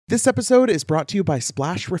This episode is brought to you by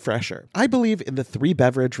Splash Refresher. I believe in the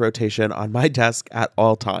 3-beverage rotation on my desk at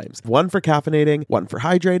all times. One for caffeinating, one for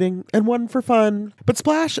hydrating, and one for fun. But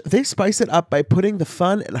Splash, they spice it up by putting the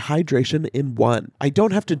fun and hydration in one. I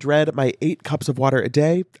don't have to dread my 8 cups of water a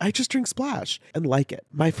day. I just drink Splash and like it.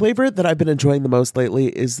 My flavor that I've been enjoying the most lately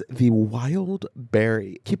is the Wild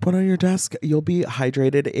Berry. Keep one on your desk. You'll be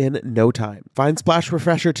hydrated in no time. Find Splash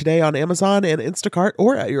Refresher today on Amazon and Instacart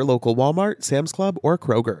or at your local Walmart, Sam's Club, or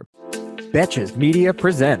Kroger. Betches Media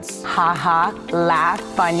presents Ha ha, laugh,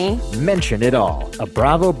 funny. Mention It All, a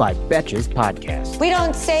Bravo by Betches podcast. We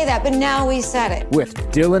don't say that, but now we said it. With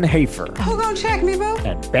Dylan Hafer. Who gonna check me, boo?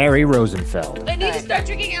 And Barry Rosenfeld. I need to start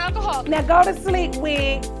drinking alcohol. Now go to sleep,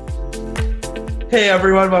 wig. Hey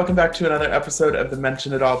everyone, welcome back to another episode of the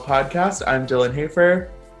Mention It All podcast. I'm Dylan Hafer.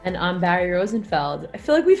 And I'm Barry Rosenfeld. I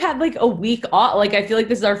feel like we've had like a week off. Like I feel like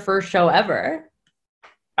this is our first show ever.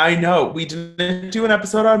 I know, we didn't do an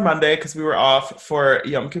episode on Monday because we were off for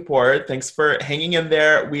Yom Kippur. Thanks for hanging in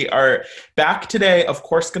there. We are back today, of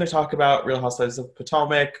course, going to talk about Real Housewives of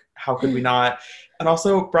Potomac. How could we not? And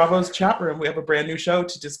also Bravo's chat room. We have a brand new show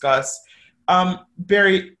to discuss.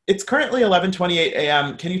 Barry, it's currently 11:28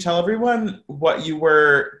 a.m. Can you tell everyone what you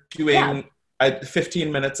were doing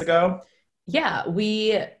 15 minutes ago? Yeah,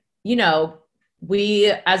 we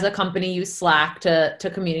as a company use Slack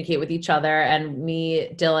to communicate with each other, and me,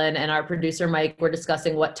 Dylan, and our producer Mike were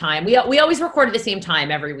discussing what time. We always record at the same time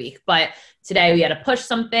every week, but today we had to push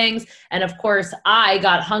some things, and of course I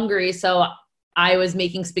got hungry, so I was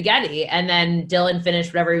making spaghetti, and then Dylan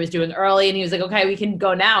finished whatever he was doing early, and he was like, okay, we can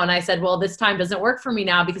go now. And I said, well, this time doesn't work for me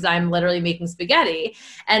now because I'm literally making spaghetti.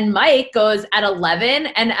 And Mike goes at 11,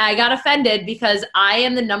 and I got offended because I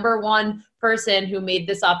am the number one person who made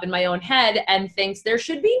this up in my own head and thinks there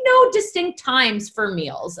should be no distinct times for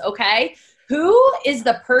meals, okay? Who is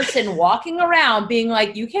the person walking around being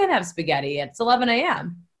like, you can't have spaghetti, it's 11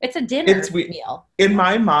 a.m. It's a dinner meal. In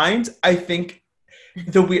my mind, I think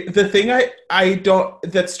the thing I don't,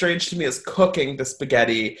 that's strange to me is cooking the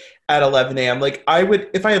spaghetti at 11 a.m. Like I would,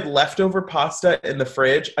 if I had leftover pasta in the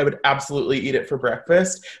fridge, I would absolutely eat it for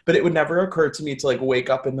breakfast, but it would never occur to me to like wake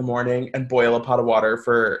up in the morning and boil a pot of water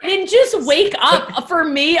for. And just wake up. For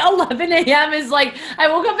me, 11 a.m. is like, I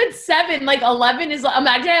woke up at 7, like 11 is,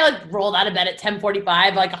 imagine I like rolled out of bed at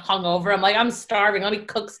 10:45, like hungover. I'm like, I'm starving. Let me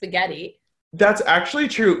cook spaghetti. That's actually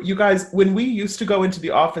true. You guys, when we used to go into the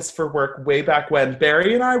office for work way back when,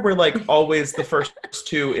 Barry and I were like always the first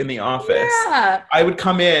two in the office. Yeah. I would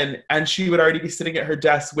come in and she would already be sitting at her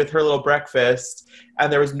desk with her little breakfast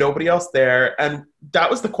and there was nobody else there. And that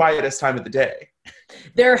was the quietest time of the day.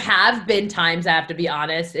 There have been times, I have to be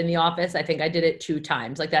honest, in the office. I think I did it 2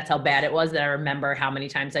 times. Like that's how bad it was that I remember how many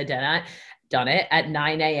times I done it at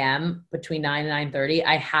 9 a.m. between 9 and 9:30.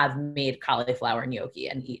 I have made cauliflower gnocchi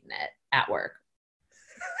and eaten it at work.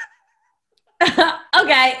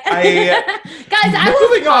 Okay. Guys, I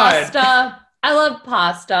love pasta. I love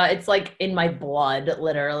pasta. It's like in my blood,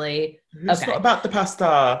 literally. It's not about the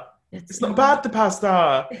pasta. It's not about the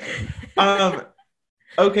pasta.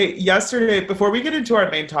 Okay, yesterday, before we get into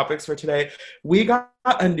our main topics for today, we got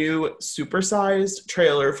a new supersized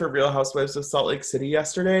trailer for Real Housewives of Salt Lake City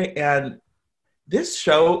yesterday, and this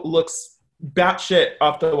show looks batshit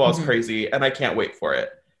off the walls crazy, and I can't wait for it.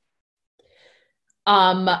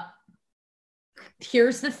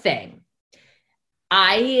 Here's the thing.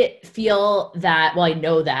 I feel that, well, I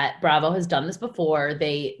know that Bravo has done this before.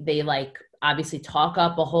 They like obviously talk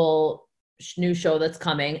up a whole new show that's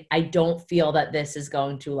coming. I don't feel that this is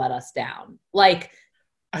going to let us down. Like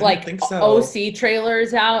think so. OC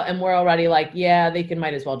trailers out and we're already like, yeah,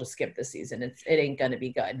 might as well just skip this season. It ain't going to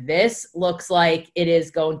be good. This looks like it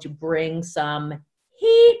is going to bring some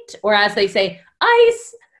heat, or as they say,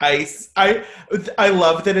 ice. I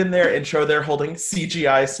love that in their intro they're holding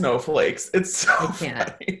CGI snowflakes. It's so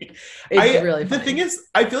funny. It's really funny. The thing is,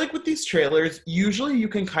 I feel like with these trailers, usually you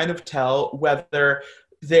can kind of tell whether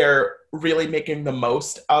they're really making the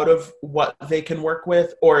most out of what they can work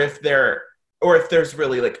with, or if there's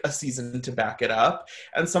really like a season to back it up.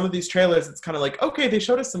 And some of these trailers, it's kind of like, okay, they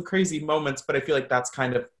showed us some crazy moments, but I feel like that's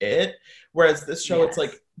kind of it. Whereas this show, It's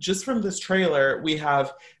like, just from this trailer, we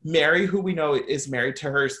have Mary, who we know is married to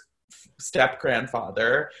her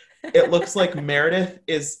step-grandfather. It looks like Meredith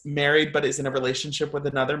is married, but is in a relationship with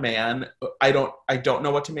another man. I don't know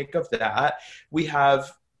what to make of that. We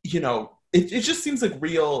have, it just seems like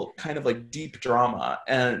real kind of like deep drama,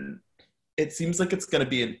 and it seems like it's going to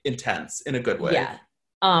be intense in a good way. Yeah.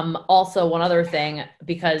 Also, one other thing,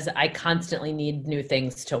 because I constantly need new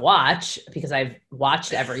things to watch because I've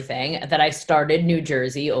watched everything, that I started New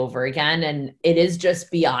Jersey over again. And it is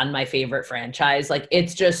just beyond my favorite franchise. Like,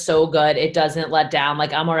 it's just so good. It doesn't let down.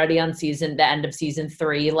 Like, I'm already on the end of season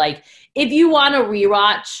 3. Like, if you want to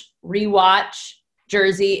rewatch,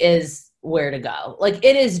 Jersey is where to go. Like,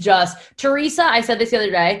 it is just Teresa. I said this the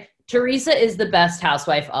other day. Teresa is the best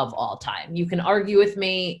housewife of all time. You can argue with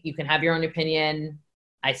me. You can have your own opinion.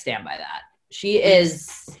 I stand by that. She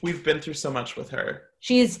is. We've been through so much with her.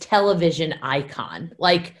 She's television icon.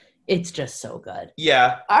 Like, it's just so good.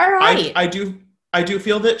 Yeah. All right. I do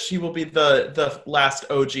feel that she will be the last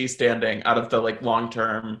OG standing out of the like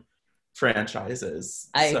long-term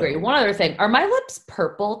franchises. I agree. One other thing. Are my lips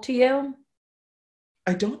purple to you?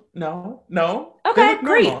 I don't know. No. Okay,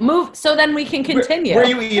 great. Move. So then we can continue. Were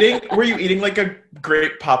you eating like a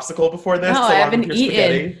great popsicle before this? No, I haven't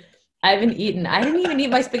eaten. I haven't eaten. I didn't even eat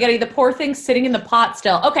my spaghetti. The poor thing's sitting in the pot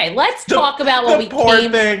still. Okay, let's talk about what the poor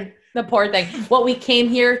thing. What we came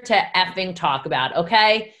here to effing talk about,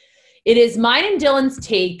 okay? It is mine and Dylan's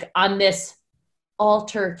take on this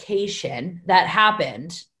altercation that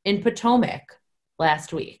happened in Potomac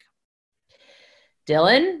last week.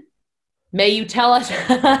 Dylan, may you tell us,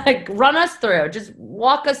 run us through, just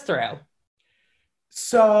walk us through.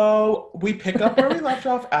 So we pick up where we left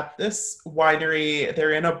off at this winery.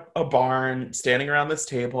 They're in a barn, standing around this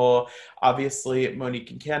table. Obviously, Monique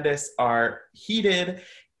and Candace are heated.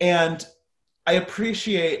 And I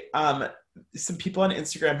appreciate some people on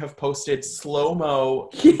Instagram have posted slow-mo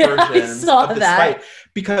versions of this fight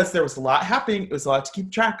because there was a lot happening. It was a lot to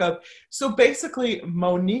keep track of. So basically,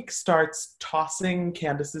 Monique starts tossing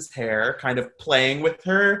Candace's hair, kind of playing with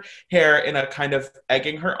her hair in a kind of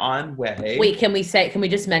egging her on way. Wait, can we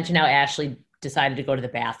just mention how Ashley decided to go to the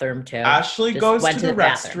bathroom too? Ashley goes to the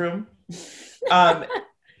restroom.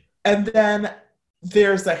 And then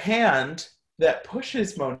there's a hand that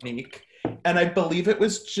pushes Monique. And I believe it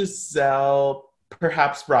was Giselle,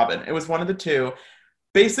 perhaps Robin. It was one of the two,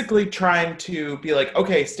 basically trying to be like,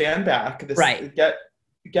 okay, stand back. Right.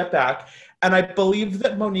 Get back. And I believe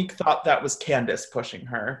that Monique thought that was Candace pushing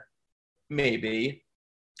her. Maybe.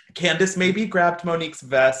 Candace maybe grabbed Monique's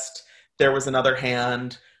vest. There was another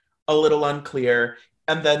hand, a little unclear.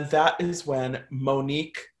 And then that is when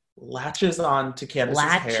Monique latches on to Candace's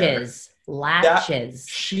hair. Latches.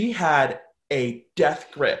 She had a death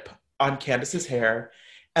grip on Candace's hair.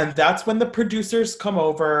 And that's when the producers come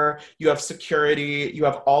over. You have security. You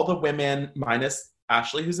have all the women, minus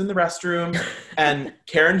Ashley, who's in the restroom, and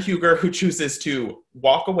Karen Huger, who chooses to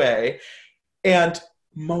walk away. And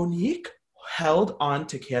Monique held on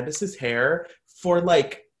to Candace's hair for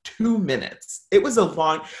like 2 minutes. It was a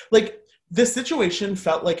long, like, the situation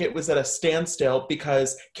felt like it was at a standstill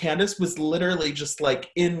because Candace was literally just like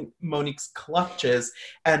in Monique's clutches,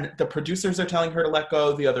 and the producers are telling her to let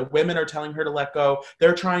go. The other women are telling her to let go.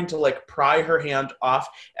 They're trying to like pry her hand off,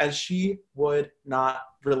 and she would not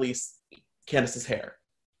release Candace's hair.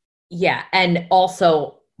 Yeah. And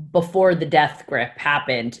also, before the death grip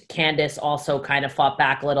happened, Candace also kind of fought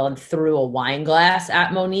back a little and threw a wine glass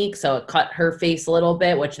at Monique. So it cut her face a little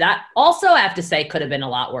bit, which that also, I have to say, could have been a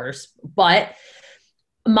lot worse. But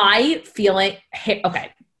my feeling,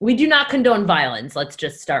 okay, we do not condone violence. Let's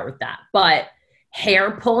just start with that. But hair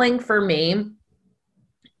pulling for me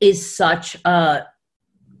is such I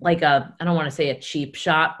don't want to say a cheap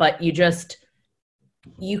shot, but you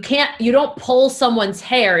don't pull someone's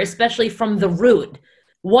hair, especially from the root.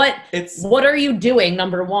 What are you doing,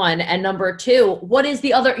 number one? And number two, what is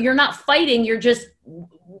the other? You're not fighting. You're just,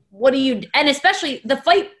 what do you, and especially the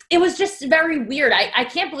fight, it was just very weird. I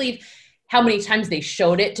can't believe how many times they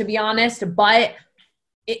showed it, to be honest, but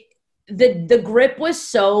the grip was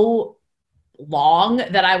so long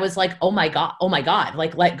that I was like, oh my God,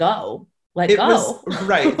 like, let go. Right. So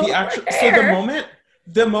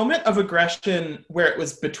the moment of aggression where it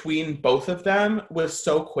was between both of them was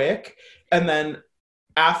so quick. And then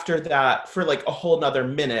after that, for like a whole nother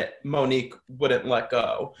minute, Monique wouldn't let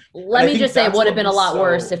go. Let me just say it would have been a lot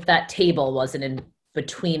worse if that table wasn't in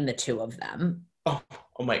between the two of them. Oh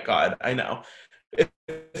my God, I know. If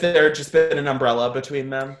there had just been an umbrella between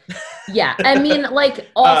them. Yeah, I mean, like,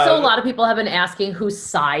 also a lot of people have been asking whose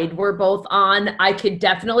side we're both on. I could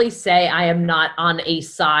definitely say I am not on a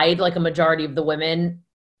side, like a majority of the women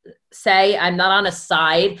say. I'm not on a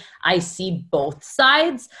side. I see both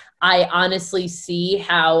sides. I honestly see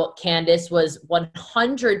how Candace was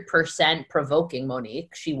 100% provoking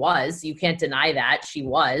Monique. She was. You can't deny that. She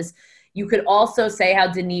was. You could also say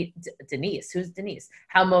how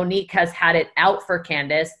how Monique has had it out for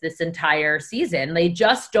Candace this entire season. They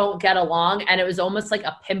just don't get along. And it was almost like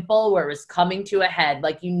a pimple where it was coming to a head.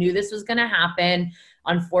 Like you knew this was going to happen.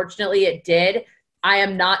 Unfortunately, it did. I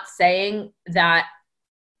am not saying that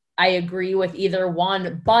I agree with either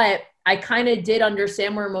one, but I kind of did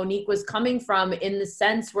understand where Monique was coming from in the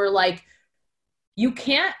sense where like, you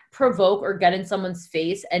can't provoke or get in someone's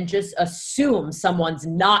face and just assume someone's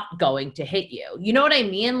not going to hit you. You know what I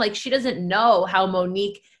mean? Like she doesn't know how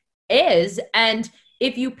Monique is. And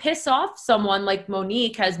if you piss off someone like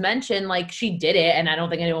Monique has mentioned, like she did it and I don't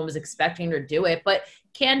think anyone was expecting her to do it, but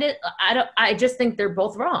Candace, I just think they're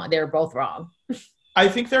both wrong. They're both wrong. I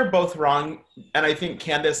think they're both wrong. And I think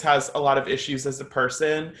Candace has a lot of issues as a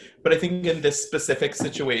person, but I think in this specific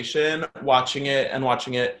situation, watching it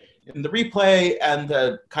in the replay and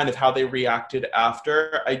the kind of how they reacted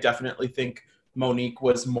after, I definitely think Monique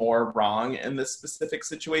was more wrong in this specific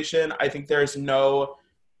situation. I think there's no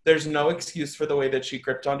excuse for the way that she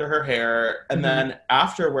gripped onto her hair. And then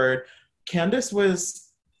afterward, Candace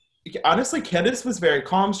was very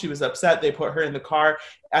calm. She was upset. They put her in the car.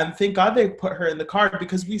 And thank God they put her in the car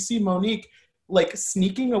because we see Monique like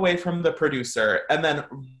sneaking away from the producer and then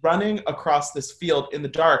running across this field in the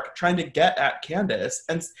dark, trying to get at Candace.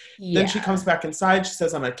 And then she comes back inside. She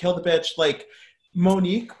says, I'm going to kill the bitch. Like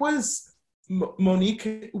Monique was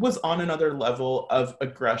on another level of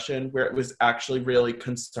aggression where it was actually really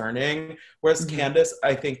concerning. Whereas Candace,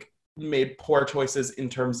 I think, made poor choices in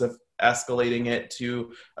terms of escalating it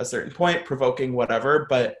to a certain point, provoking whatever,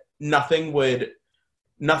 but nothing would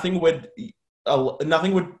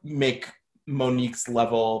make Monique's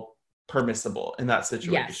level permissible in that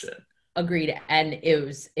situation. Yes, agreed. And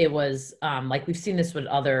it was like we've seen this with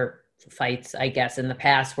other fights, I guess, in the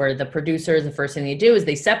past where the producers, the first thing they do is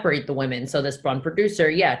they separate the women. So this one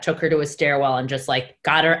producer, took her to a stairwell and just like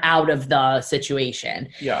got her out of the situation.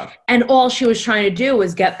 Yeah. And all she was trying to do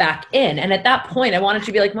was get back in. And at that point, I wanted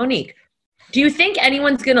to be like, Monique, do you think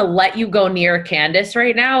anyone's going to let you go near Candace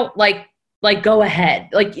right now? Like go ahead.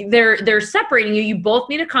 Like they're separating you. You both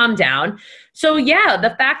need to calm down. So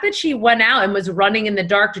the fact that she went out and was running in the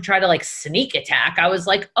dark to try to like sneak attack, I was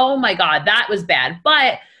like, oh my God, that was bad.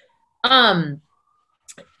 But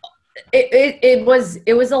it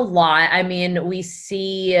was a lot. I mean, we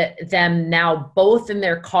see them now both in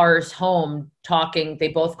their cars home talking. They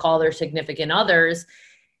both call their significant others.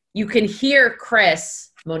 You can hear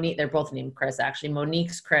Monique, they're both named Chris, actually.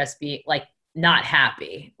 Monique's Chris be like not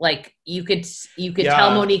happy. Like you could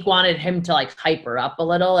tell Monique wanted him to like hype her up a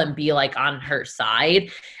little and be like on her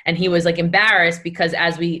side. And he was like embarrassed because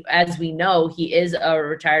as we know, he is a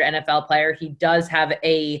retired NFL player. He does have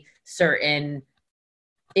a certain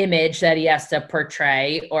image that he has to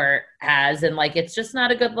portray or has. And like, it's just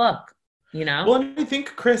not a good look, you know? Well, and I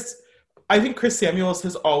think Chris Samuels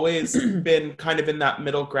has always been kind of in that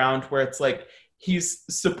middle ground where it's like, he's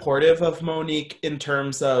supportive of Monique in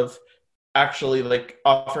terms of actually like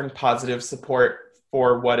offering positive support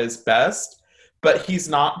for what is best, but he's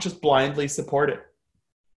not just blindly supportive.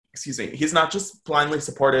 He's not just blindly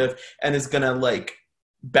supportive and is going to like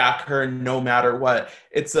back her no matter what.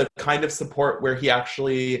 It's a kind of support where he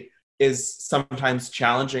actually is sometimes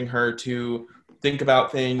challenging her to think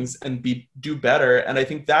about things and do better. And I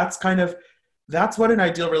think that's what an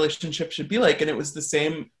ideal relationship should be like. And it was the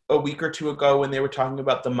same a week or two ago when they were talking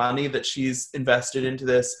about the money that she's invested into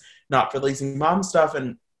this Not for Lazy Mom stuff,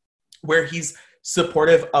 and where he's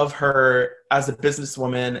supportive of her as a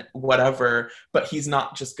businesswoman, whatever, but he's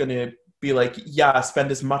not just going to be like,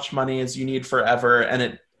 spend as much money as you need forever.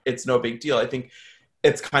 And it's no big deal. I think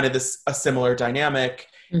it's kind of a similar dynamic.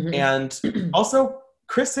 Mm-hmm. And also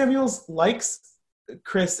Chris Samuels likes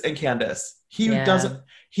Chris and Candace.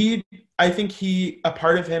 I think a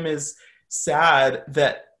part of him is sad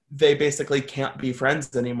that they basically can't be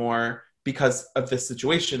friends anymore because of this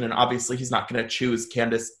situation. And obviously he's not going to choose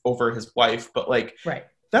Candace over his wife, but like, right.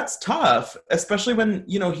 That's tough, especially when,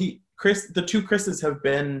 the two Chris's have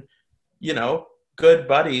been, good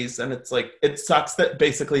buddies. And it's like, it sucks that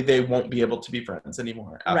basically they won't be able to be friends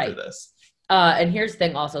anymore after this. And here's the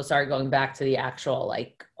thing also, sorry, going back to the actual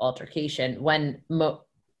like altercation, when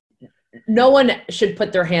no one should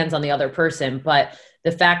put their hands on the other person, but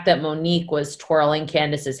the fact that Monique was twirling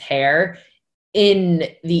Candace's hair in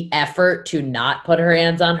the effort to not put her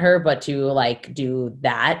hands on her, but to like do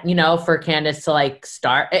that, for Candace to like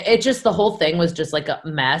start, it just, the whole thing was just like a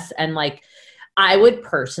mess. And like, I would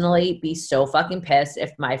personally be so fucking pissed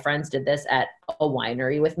if my friends did this at a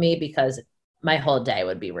winery with me, because my whole day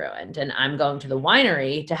would be ruined. And I'm going to the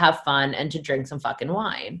winery to have fun and to drink some fucking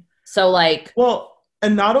wine. So like, well,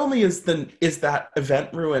 And not only is that event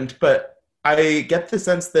ruined, but I get the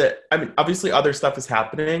sense that, I mean, obviously other stuff is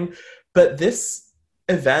happening, but this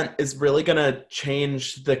event is really going to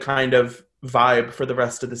change the kind of vibe for the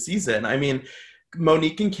rest of the season. I mean,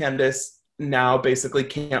 Monique and Candace now basically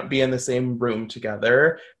can't be in the same room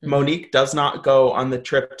together. Mm-hmm. Monique does not go on the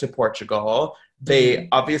trip to Portugal. They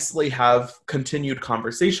obviously have continued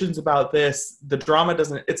conversations about this. The drama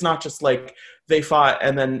it's not just like they fought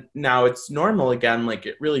and then now it's normal again. Like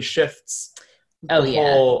it really shifts the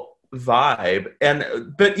whole vibe.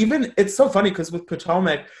 But even it's so funny because with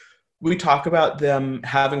Potomac, we talk about them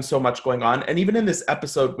having so much going on. And even in this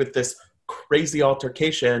episode with this crazy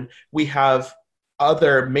altercation, we have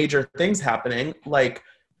other major things happening. Like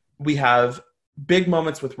we have big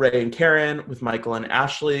moments with Ray and Karen, with Michael and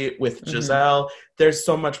Ashley, with Giselle. There's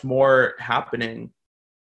so much more happening.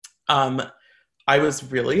 I was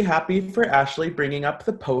really happy for Ashley bringing up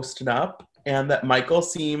the post-nup and that Michael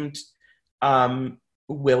seemed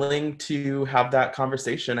willing to have that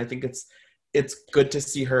conversation. I think it's good to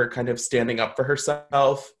see her kind of standing up for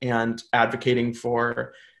herself and advocating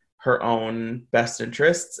for her own best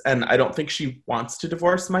interests. And I don't think she wants to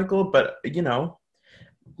divorce Michael, but you know.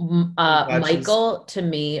 Michael to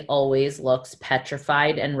me always looks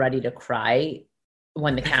petrified and ready to cry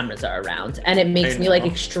when the cameras are around. And it makes me like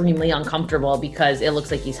extremely uncomfortable because it looks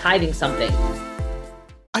like he's hiding something.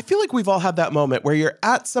 I feel like we've all had that moment where you're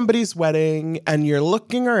at somebody's wedding and you're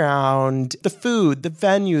looking around the food, the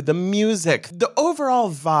venue, the music, the overall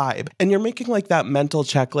vibe, and you're making like that mental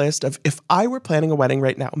checklist of if I were planning a wedding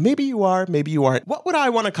right now, maybe you are, maybe you aren't. What would I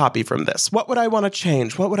want to copy from this? What would I want to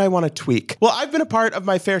change? What would I want to tweak? Well, I've been a part of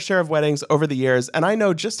my fair share of weddings over the years, and I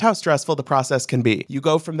know just how stressful the process can be. You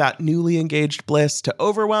go from that newly engaged bliss to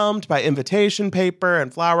overwhelmed by invitation paper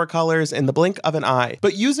and flower colors in the blink of an eye.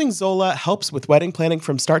 But using Zola helps with wedding planning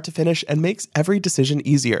from start to finish and makes every decision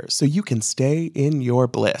easier so you can stay in your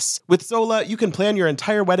bliss. With Zola, you can plan your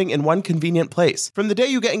entire wedding in one convenient place. From the day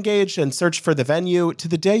you get engaged and search for the venue to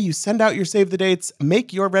the day you send out your save the dates,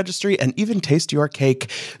 make your registry, and even taste your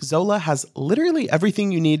cake, Zola has literally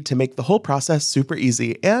everything you need to make the whole process super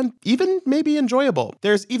easy and even maybe enjoyable.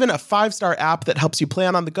 There's even a 5-star app that helps you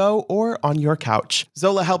plan on the go or on your couch.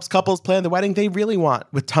 Zola helps couples plan the wedding they really want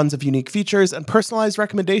with tons of unique features and personalized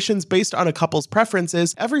recommendations based on a couple's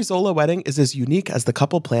preferences. Every Zola wedding is as unique as the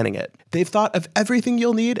couple planning it. They've thought of everything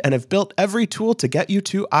you'll need and have built every tool to get you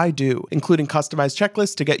to I do, including customized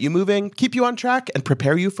checklists to get you moving, keep you on track, and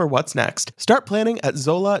prepare you for what's next. Start planning at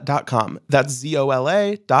Zola.com. That's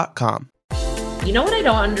ZOLA.com. You know what I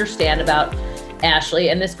don't understand about Ashley,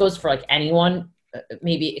 and this goes for like anyone,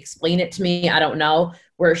 maybe explain it to me, I don't know,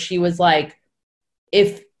 where she was like,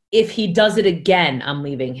 if he does it again, I'm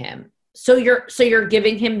leaving him. So you're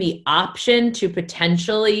giving him the option to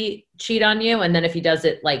potentially cheat on you, and then if he does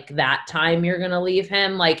it like that time, you're gonna leave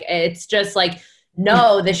him. Like it's just like,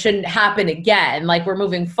 no, this shouldn't happen again. Like we're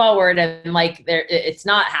moving forward, and like it's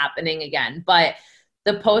not happening again. But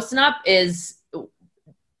the post-nup is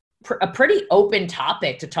a pretty open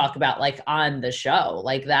topic to talk about, like on the show.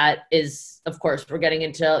 Like that is, of course, we're getting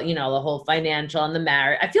into the whole financial and the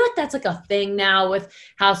marriage. I feel like that's like a thing now with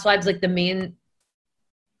Housewives. Like the main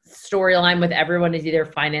storyline with everyone is either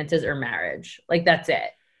finances or marriage. Like that's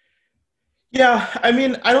it. Yeah, I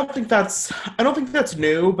mean, I don't think that's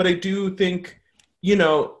new, but I do think,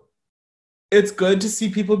 it's good to see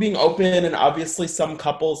people being open, and obviously some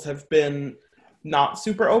couples have been not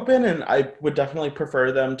super open, and I would definitely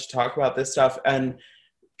prefer them to talk about this stuff. And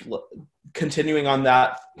continuing on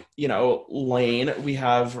that, lane, we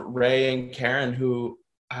have Ray and Karen who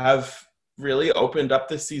have really opened up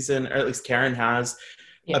this season, or at least Karen has,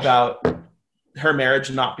 about her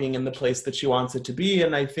marriage not being in the place that she wants it to be.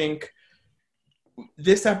 And I think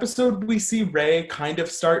this episode, we see Ray kind of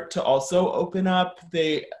start to also open up.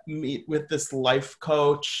 They meet with this life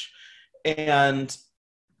coach, and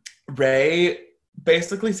Ray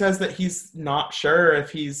basically says that he's not sure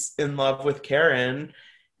if he's in love with Karen.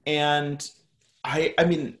 And I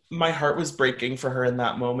mean, my heart was breaking for her in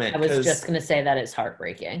that moment. I was just going to say that it's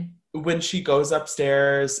heartbreaking. When she goes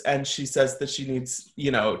upstairs and she says that she needs,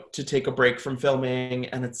 to take a break from filming,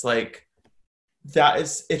 and it's like,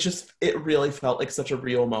 it really felt like such a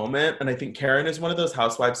real moment. And I think Karen is one of those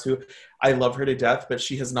housewives who, I love her to death, but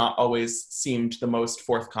she has not always seemed the most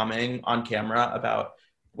forthcoming on camera about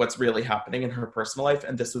what's really happening in her personal life.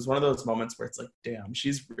 And this was one of those moments where it's like, damn,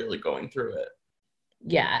 she's really going through it.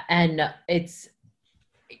 Yeah. And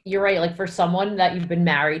you're right. Like for someone that you've been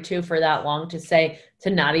married to for that long to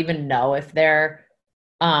not even know if they're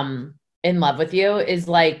in love with you is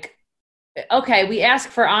like okay, we asked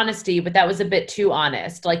for honesty, but that was a bit too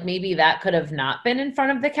honest. Like maybe that could have not been in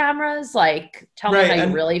front of the cameras. Like, tell me how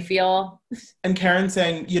you really feel. And Karen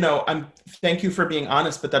saying, thank you for being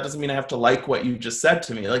honest, but that doesn't mean I have to like what you just said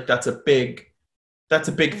to me. Like that's a big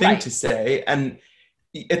thing to say. And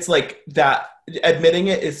it's like that admitting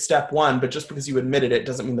it is step one, but just because you admitted it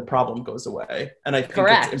doesn't mean the problem goes away. And I think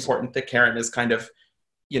it's important that Karen is kind of,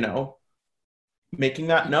 making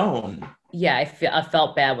that known. Yeah, I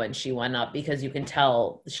felt bad when she went up because you can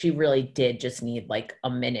tell she really did just need like a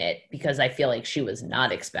minute, because I feel like she was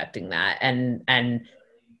not expecting that. And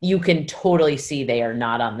you can totally see they are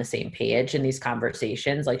not on the same page in these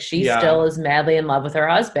conversations. Like she still is madly in love with her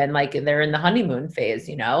husband. Like they're in the honeymoon phase,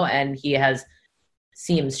 and he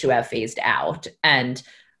seems to have phased out. And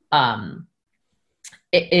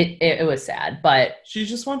it was sad, but she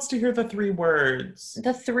just wants to hear the 3 words.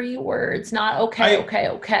 The 3 words, not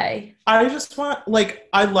okay. I just want,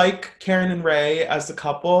 I like Karen and Ray as a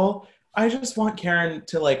couple. I just want Karen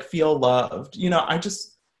to feel loved. We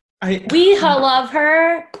love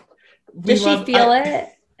her. Does she feel it?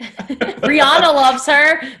 Rihanna loves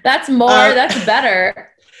her. That's more. That's better.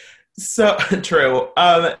 So true.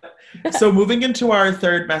 So moving into our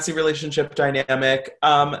third messy relationship dynamic,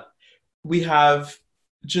 we have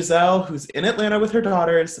Giselle, who's in Atlanta with her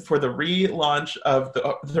daughters for the relaunch of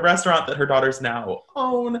the restaurant that her daughters now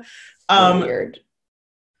own. Weird.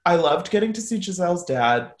 I loved getting to see Giselle's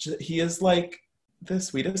dad. He is the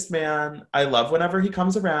sweetest man. I love whenever he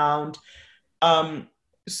comes around.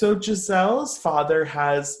 So Giselle's father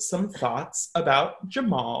has some thoughts about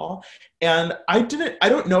Jamal. And I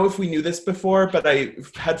don't know if we knew this before, but I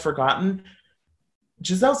had forgotten.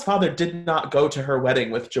 Giselle's father did not go to her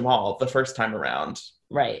wedding with Jamal the first time around.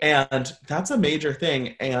 Right. And that's a major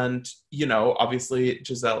thing. And, obviously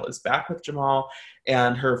Giselle is back with Jamal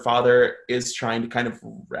and her father is trying to kind of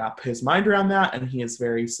wrap his mind around that. And he is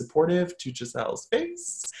very supportive to Giselle's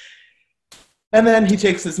face. And then he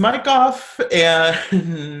takes his mic off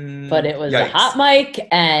and... But it was a hot mic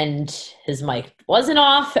and his mic wasn't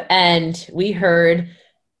off. And we heard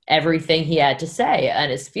everything he had to say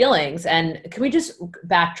and his feelings. And can we just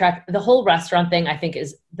backtrack? The whole restaurant thing, I think,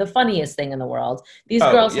 is the funniest thing in the world. These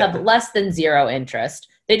girls have less than zero interest.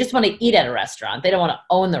 They just want to eat at a restaurant. They don't want to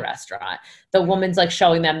own the restaurant. The woman's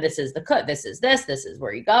showing them, this is the cook, this is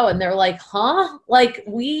where you go. And they're like, huh?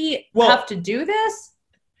 We have to do this?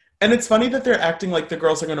 And it's funny that they're acting like the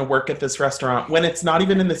girls are going to work at this restaurant when it's not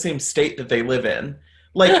even in the same state that they live in.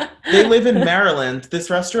 They live in Maryland. This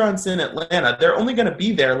restaurant's in Atlanta. They're only going to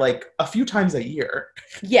be there a few times a year.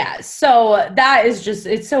 Yeah. So that is just,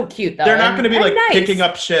 it's so cute though. They're not going to be nice. Picking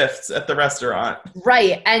up shifts at the restaurant.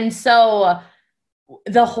 Right. And so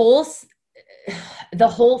the whole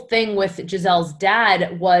thing with Giselle's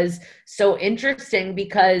dad was so interesting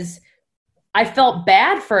because I felt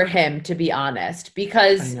bad for him, to be honest,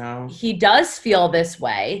 because he does feel this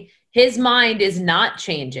way. His mind is not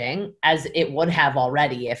changing as it would have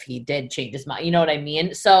already if he did change his mind. You know what I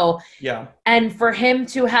mean? So, yeah. And for him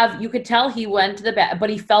to have, you could tell he went to the bed, but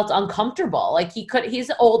he felt uncomfortable. He's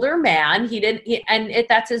an older man.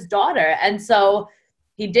 That's his daughter. And so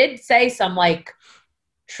he did say some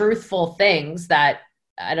truthful things that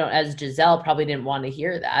as Giselle probably didn't want to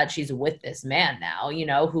hear that. She's with this man now,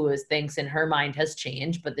 who thinks in her mind has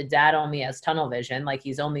changed, but the dad only has tunnel vision.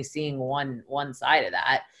 He's only seeing one side of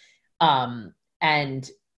that. And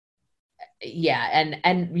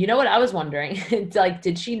you know what I was wondering?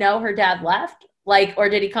 Did she know her dad left? Or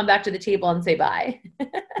did he come back to the table and say bye?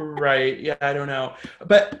 Right. Yeah, I don't know.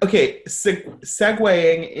 But okay,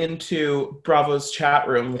 segueing into Bravo's chat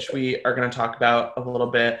room, which we are going to talk about a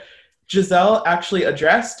little bit. Giselle actually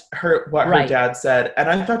addressed her dad said, and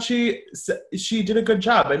I thought she did a good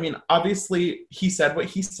job. I mean, obviously he said what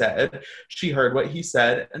he said. She heard what he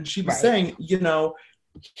said, and she was saying,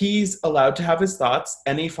 he's allowed to have his thoughts.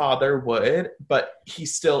 Any father would, but he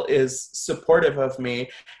still is supportive of me.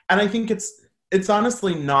 And I think it's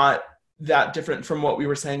honestly not that different from what we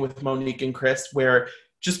were saying with Monique and Chris, where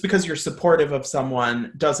just because you're supportive of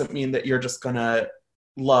someone doesn't mean that you're just going to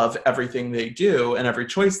love everything they do and every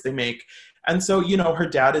choice they make. And so, her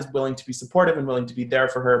dad is willing to be supportive and willing to be there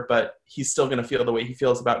for her, but he's still going to feel the way he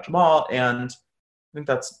feels about Jamal. And I think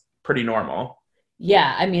that's pretty normal.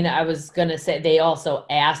 Yeah, I mean, I was going to say, they also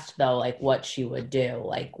asked, though, what she would do,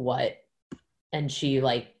 what, and she,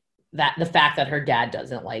 that the fact that her dad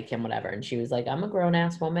doesn't like him, whatever, and she was like, I'm a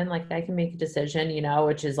grown-ass woman, I can make a decision,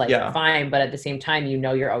 which is, fine, but at the same time,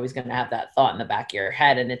 you're always going to have that thought in the back of your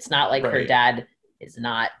head, and it's not like her dad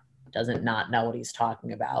doesn't not know what he's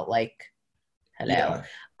talking about, hello.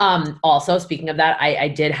 Yeah. Also, speaking of that, I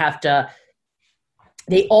did have to,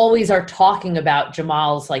 they always are talking about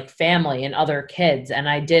Jamal's like family and other kids. And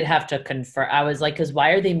I did have to confirm. I was like, because why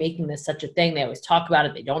are they making this such a thing? They always talk about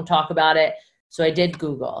it. They don't talk about it. So I did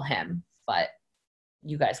Google him, but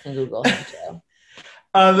you guys can Google him too.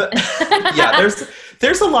 Yeah,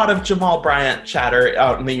 there's a lot of Jamal Bryant chatter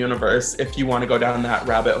out in the universe if you want to go down that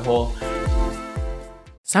rabbit hole.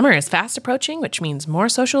 Summer is fast approaching, which means more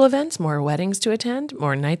social events, more weddings to attend,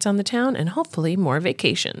 more nights on the town, and hopefully more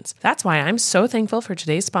vacations. That's why I'm so thankful for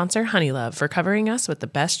today's sponsor, Honeylove, for covering us with the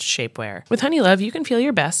best shapewear. With Honeylove, you can feel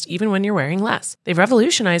your best even when you're wearing less. They've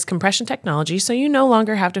revolutionized compression technology so you no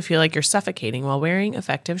longer have to feel like you're suffocating while wearing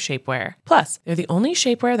effective shapewear. Plus, they're the only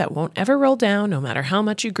shapewear that won't ever roll down no matter how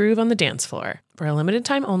much you groove on the dance floor. For a limited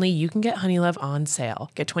time only, you can get Honeylove on sale.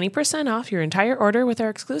 Get 20% off your entire order with our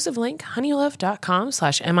exclusive link,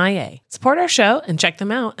 honeylove.com/MIA. Support our show and check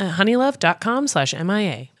them out at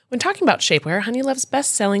honeylove.com/MIA. When talking about shapewear, Honeylove's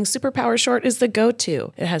best-selling Superpower Short is the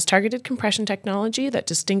go-to. It has targeted compression technology that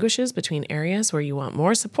distinguishes between areas where you want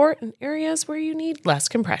more support and areas where you need less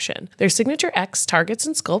compression. Their Signature X targets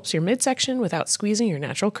and sculpts your midsection without squeezing your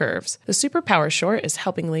natural curves. The Superpower Short is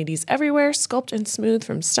helping ladies everywhere sculpt and smooth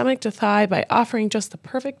from stomach to thigh by offering just the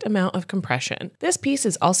perfect amount of compression. This piece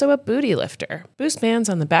is also a booty lifter. Boost bands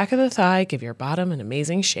on the back of the thigh give your bottom an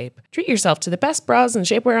amazing shape. Treat yourself to the best bras and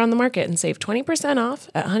shapewear on the market and save 20% off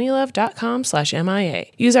at honeylove.com/MIA.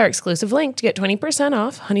 Use our exclusive link to get 20%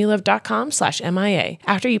 off honeylove.com/MIA.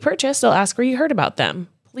 After you purchase, they'll ask where you heard about them.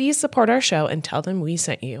 Please support our show and tell them we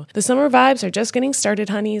sent you. The summer vibes are just getting started,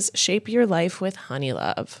 honeys. Shape your life with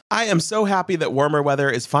Honeylove. I am so happy that warmer weather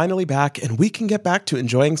is finally back and we can get back to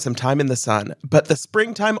enjoying some time in the sun. But the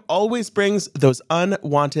springtime always brings those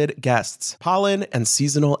unwanted guests, pollen and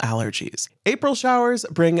seasonal allergies. April showers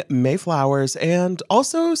bring May flowers and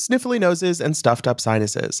also sniffly noses and stuffed up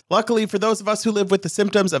sinuses. Luckily, for those of us who live with the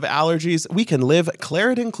symptoms of allergies, we can live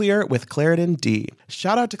Claritin Clear with Claritin D.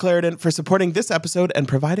 Shout out to Claritin for supporting this episode and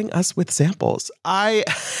providing us with samples. I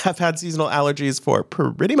have had seasonal allergies for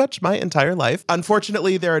pretty much my entire life.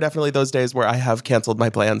 Unfortunately, there are definitely those days where I have canceled my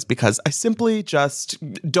plans because I simply just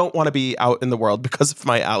don't want to be out in the world because of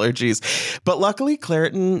my allergies. But luckily,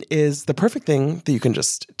 Claritin is the perfect thing that you can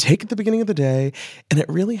just take at the beginning of the day, and it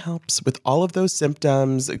really helps with all of those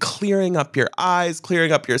symptoms, clearing up your eyes,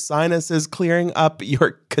 clearing up your sinuses, clearing up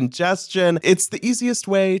your congestion. It's the easiest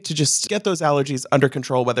way to just get those allergies under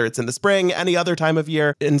control, whether it's in the spring, any other time of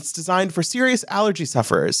year, and it's designed for serious allergy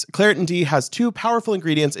sufferers. Claritin D has 2 powerful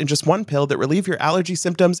ingredients in just one pill that relieve your allergy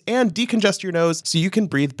symptoms and decongest your nose so you can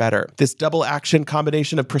breathe better. This double action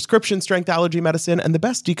combination of prescription strength allergy medicine and the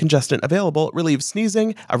best decongestant available relieves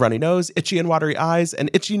sneezing, a runny nose, itchy and watery eyes, an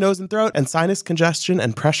itchy nose and throat, and sinus congestion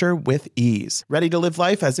and pressure with ease. Ready to live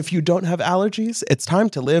life as if you don't have allergies? It's time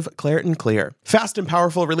to live Claritin Clear. Fast and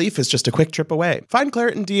powerful relief is just a quick trip away. Find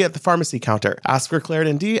Claritin D at the pharmacy counter. Ask for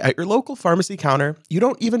Claritin D at your local pharmacy counter. You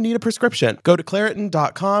don't even need a prescription. Go to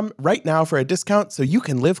Claritin.com right now for a discount so you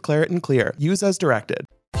can live Claritin Clear. Use as directed.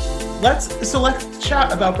 Let's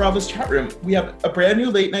chat about Bravo's chat room. We have a brand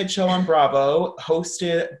new late night show on Bravo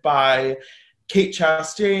hosted by Kate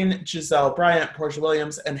Chastain, Giselle Bryant, Portia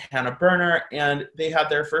Williams, and Hannah Berner, and they had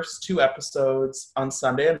their first 2 episodes on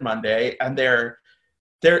Sunday and Monday, and they're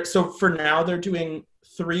so for now they're doing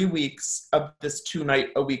 3 weeks of this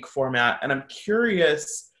 2-night-a-week format, and I'm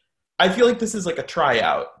curious. I feel like this is like a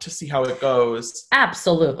tryout to see how it goes.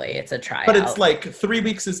 Absolutely, it's a tryout. But it's like 3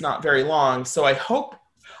 weeks is not very long, so I hope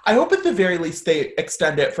at the very least they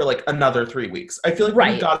extend it for like another 3 weeks. I feel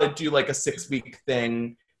like we got to do like a 6-week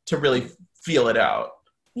thing to really feel it out.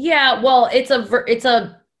 Yeah, well, it's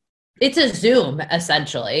a Zoom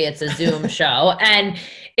essentially. It's a Zoom show, and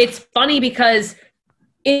it's funny because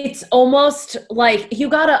it's almost like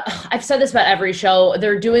I've said this about every show.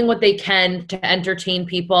 They're doing what they can to entertain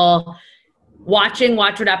people. Watch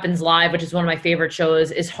What Happens Live, which is one of my favorite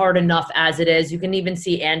shows, is hard enough as it is. You can even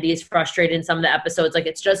see Andy is frustrated in some of the episodes. Like,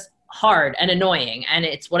 it's just hard and annoying, and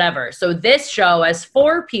it's whatever. So this show has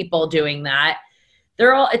 4 people doing that.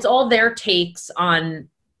 It's all their takes on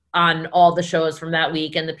all the shows from that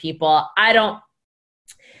week and the people.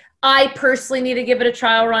 I personally need to give it a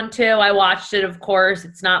trial run too. I watched it, of course.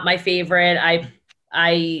 It's not my favorite. I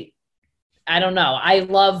don't know. I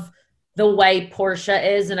love the way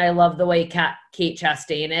Portia is, and I love the way Kate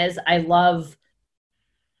Chastain is.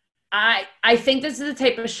 I think this is the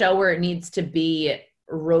type of show where it needs to be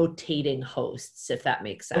rotating hosts, if that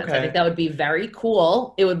makes sense. Okay. I think that would be very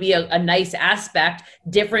cool. It would be a nice aspect,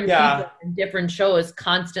 different people in different shows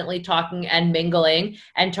constantly talking and mingling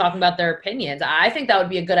and talking about their opinions. I think that would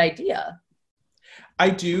be a good idea. I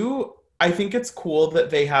think it's cool that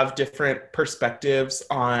they have different perspectives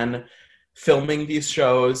on filming these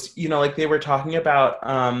shows. You know, like they were talking about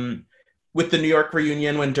with the New York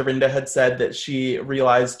reunion when Dorinda had said that she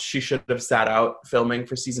realized she should have sat out filming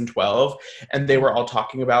for season 12. And they were all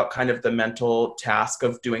talking about kind of the mental task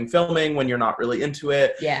of doing filming when you're not really into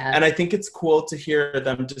it. Yeah. And I think it's cool to hear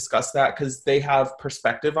them discuss that because they have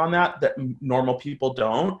perspective on that normal people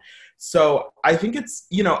don't. So I think it's,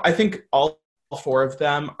 you know, I think all 4 of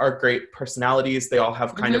them are great personalities. They all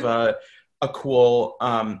have kind of a cool,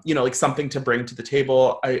 you know, like something to bring to the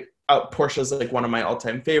table. Portia's like one of my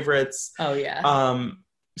all-time favorites. Oh yeah.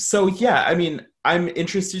 So yeah, I mean, I'm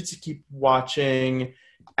interested to keep watching,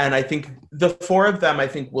 and I think the 4 of them, I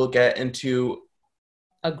think, will get into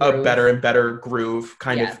a better and better groove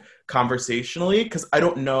kind of conversationally, because I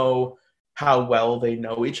don't know how well they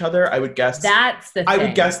know each other. I would guess that's the thing. I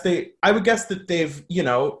would guess that they've, you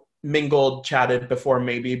know, mingled, chatted before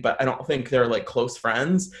maybe, but I don't think they're like close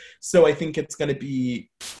friends. So I think it's going to be,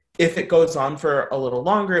 if it goes on for a little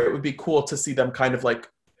longer, it would be cool to see them kind of like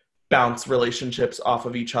bounce relationships off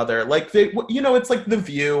of each other. Like they, you know, it's like The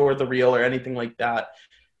View or The Real or anything like that.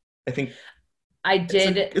 I think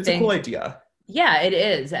it's a cool idea. Yeah, it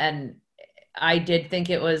is. And I did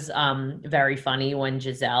think it was very funny when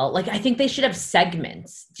Giselle, like, I think they should have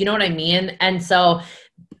segments. Do you know what I mean? And so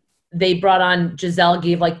they brought on, Giselle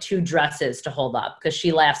gave like 2 dresses to hold up because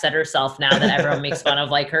she laughs at herself now that everyone makes fun of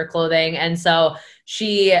like her clothing. And so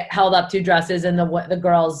she held up 2 dresses and the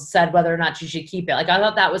girls said whether or not she should keep it. Like, I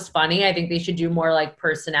thought that was funny. I think they should do more like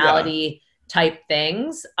personality type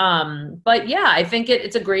things. But yeah, I think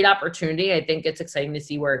it's a great opportunity. I think it's exciting to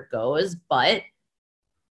see where it goes, but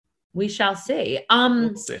we shall see.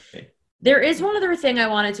 We'll see. There is one other thing I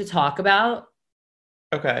wanted to talk about.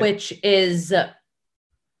 Okay. Which is,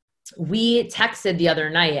 we texted the other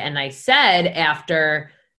night and I said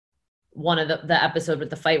after one of the episode with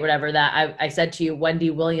the fight, whatever, that I said to you, Wendy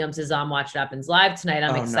Williams is on Watch What Happens Live tonight.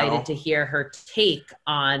 I'm excited to hear her take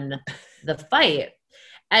on the fight.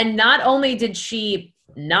 And not only did she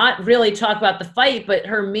not really talk about the fight, but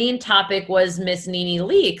her main topic was Miss Nene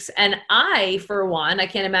Leakes. And I, for one, I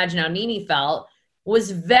can't imagine how Nene felt,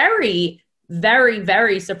 was very, very,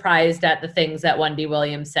 very surprised at the things that Wendy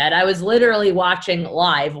Williams said. I was literally watching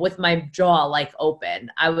live with my jaw like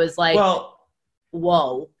open. I was like, well,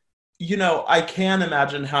 whoa. You know, I can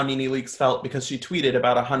imagine how Nene Leakes felt because she tweeted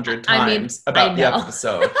about 100 times about the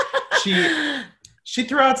episode. She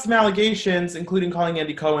threw out some allegations, including calling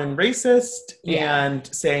Andy Cohen racist and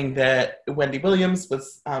saying that Wendy Williams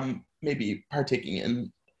was maybe partaking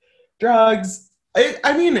in drugs.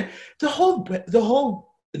 I mean, the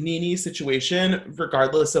whole Nene situation,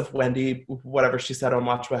 regardless of Wendy, whatever she said on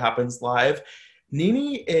Watch What Happens Live,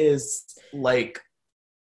 Nene is like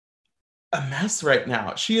a mess right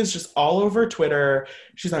now. She is just all over Twitter.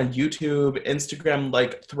 She's on YouTube, Instagram,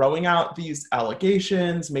 like throwing out these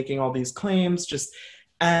allegations, making all these claims,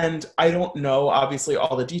 and I don't know, obviously,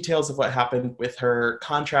 all the details of what happened with her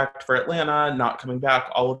contract for Atlanta, not coming back,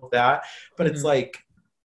 all of that. But it's like,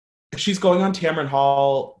 she's going on Tamron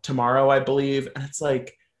Hall tomorrow, I believe. And it's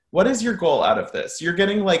like, what is your goal out of this? You're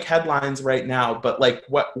getting like headlines right now, but like,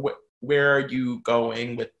 where are you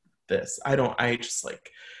going with this? I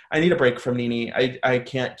need a break from Nene. I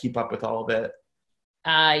can't keep up with all of it.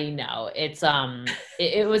 I know. It's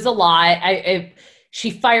it was a lot.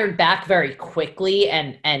 She fired back very quickly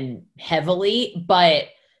and heavily, but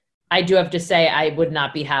I do have to say I would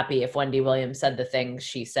not be happy if Wendy Williams said the things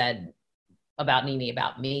she said about Nene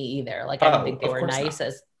about me either. Like, I don't think they were nice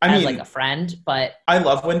as like a friend, but I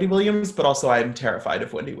love Wendy Williams, but also I'm terrified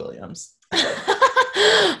of Wendy Williams.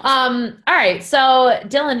 All right. So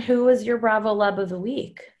Dylan, who was your Bravo Love of the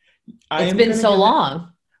Week? It's been so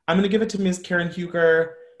long. I'm going to give it to Ms. Karen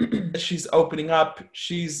Huger. She's opening up.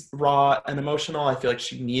 She's raw and emotional. I feel like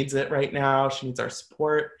she needs it right now. She needs our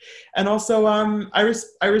support. And also, I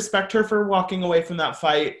respect her for walking away from that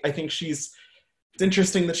fight. I think it's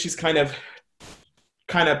interesting that she's kind of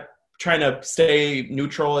trying to stay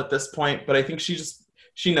neutral at this point, but I think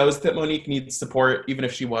she knows that Monique needs support, even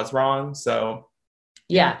if she was wrong. So,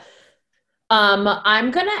 yeah.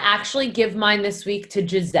 I'm going to actually give mine this week to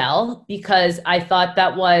Giselle because I thought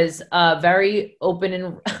that was very open.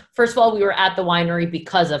 And first of all, we were at the winery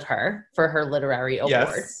because of her for her literary award.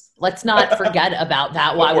 Yes. Let's not forget about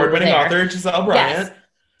that while we were there. Award-winning author Giselle Bryant. Yes.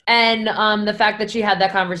 And the fact that she had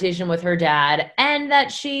that conversation with her dad and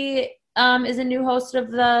that she is a new host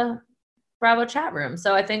of the Bravo chat room.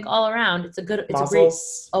 So I think all around, it's a great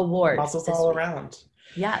award. Muscles all around.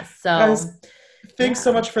 Yes. So. Guys, thanks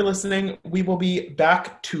so much for listening. We will be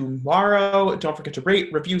back tomorrow. Don't forget to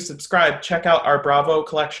rate, review, subscribe. Check out our Bravo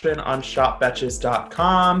collection on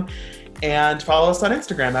shopbetches.com. And follow us on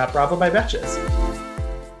Instagram at Bravo by Betches.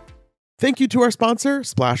 Thank you to our sponsor,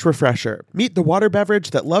 Splash Refresher. Meet the water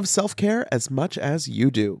beverage that loves self-care as much as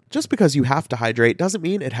you do. Just because you have to hydrate doesn't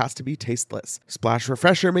mean it has to be tasteless. Splash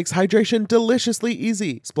Refresher makes hydration deliciously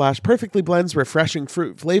easy. Splash perfectly blends refreshing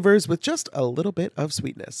fruit flavors with just a little bit of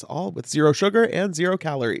sweetness, all with 0 sugar and 0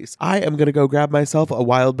 calories. I am going to go grab myself a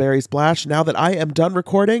wild berry splash now that I am done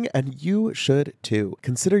recording, and you should too.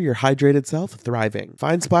 Consider your hydrated self thriving.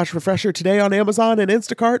 Find Splash Refresher today on Amazon and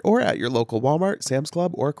Instacart or at your local Walmart, Sam's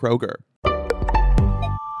Club, or Kroger.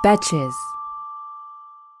 Betches.